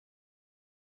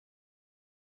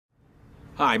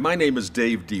Hi, my name is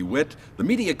Dave DeWitt. The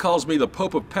media calls me the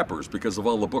Pope of Peppers because of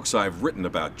all the books I've written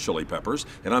about chili peppers,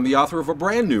 and I'm the author of a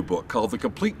brand new book called the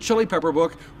Complete Chile Pepper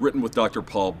Book, written with Dr.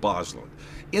 Paul Bosland.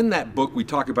 In that book, we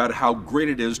talk about how great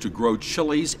it is to grow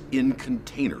chilies in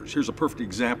containers. Here's a perfect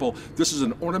example. This is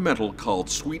an ornamental called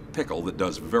Sweet Pickle that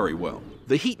does very well.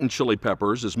 The heat in chili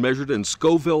peppers is measured in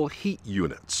Scoville heat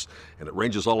units, and it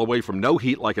ranges all the way from no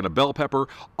heat like in a bell pepper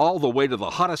all the way to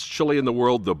the hottest chili in the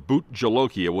world, the Boot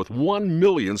Jolokia, with 1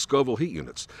 million Scoville heat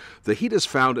units. The heat is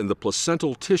found in the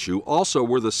placental tissue, also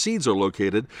where the seeds are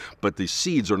located, but the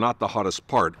seeds are not the hottest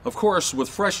part. Of course, with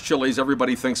fresh chilies,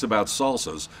 everybody thinks about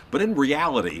salsas, but in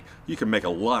reality, you can make a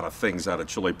lot of things out of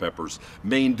chili peppers.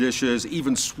 Main dishes,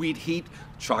 even sweet heat,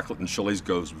 chocolate and chilies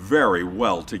goes very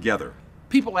well together.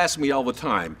 People ask me all the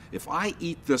time, if I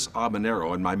eat this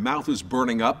habanero and my mouth is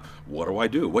burning up, what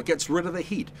do? What gets rid of the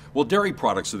heat? Well, dairy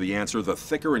products are the answer. The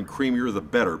thicker and creamier, the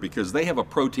better, because they have a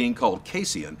protein called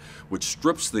casein, which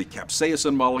strips the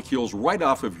capsaicin molecules right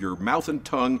off of your mouth and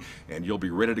tongue, and you'll be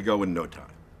ready to go in no time.